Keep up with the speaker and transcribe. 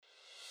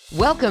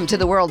Welcome to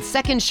the world's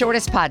second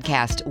shortest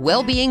podcast,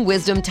 Wellbeing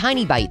Wisdom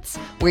Tiny Bites,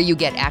 where you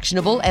get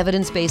actionable,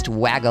 evidence-based,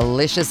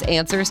 wagalicious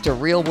answers to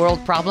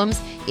real-world problems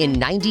in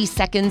 90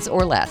 seconds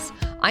or less.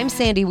 I'm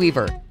Sandy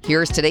Weaver.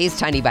 Here's today's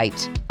Tiny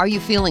Bite. Are you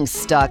feeling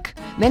stuck?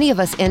 Many of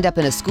us end up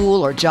in a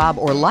school or job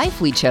or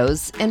life we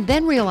chose and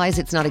then realize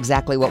it's not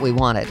exactly what we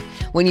wanted.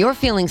 When you're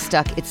feeling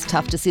stuck, it's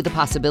tough to see the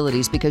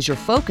possibilities because you're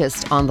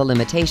focused on the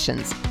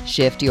limitations.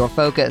 Shift your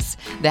focus.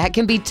 That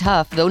can be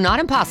tough, though not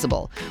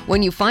impossible.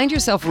 When you find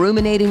yourself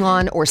ruminating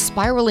on or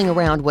spiraling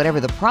around whatever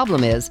the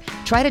problem is,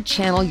 try to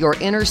channel your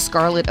inner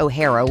Scarlett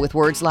O'Hara with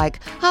words like,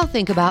 "I'll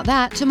think about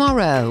that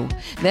tomorrow."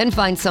 Then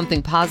find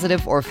something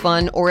positive or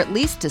fun or at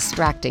least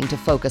distracting to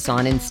focus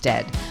on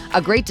instead.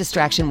 A great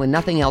distraction when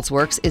nothing else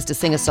works is to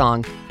sing a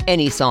song.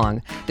 Any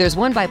song. There's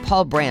one by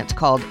Brandt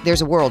called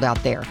 "There's a World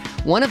Out There."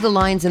 One of the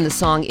lines in the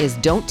song is,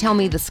 "Don't tell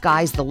me the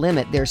sky's the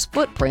limit, there's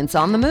footprints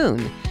on the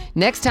moon."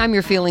 Next time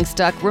you're feeling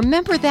stuck,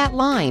 remember that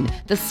line.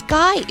 The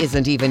sky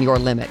isn't even your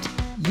limit.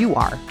 You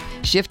are.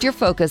 Shift your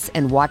focus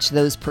and watch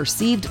those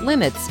perceived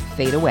limits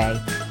fade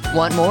away.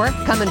 Want more?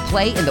 Come and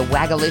play in the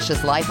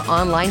Wagalicious Life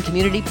online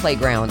community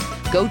playground.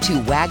 Go to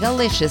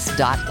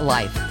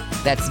wagalicious.life.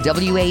 That's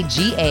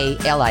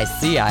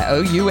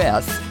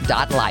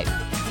WAGALICIOUS.life.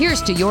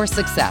 Here's to your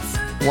success,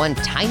 one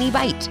tiny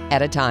bite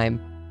at a time.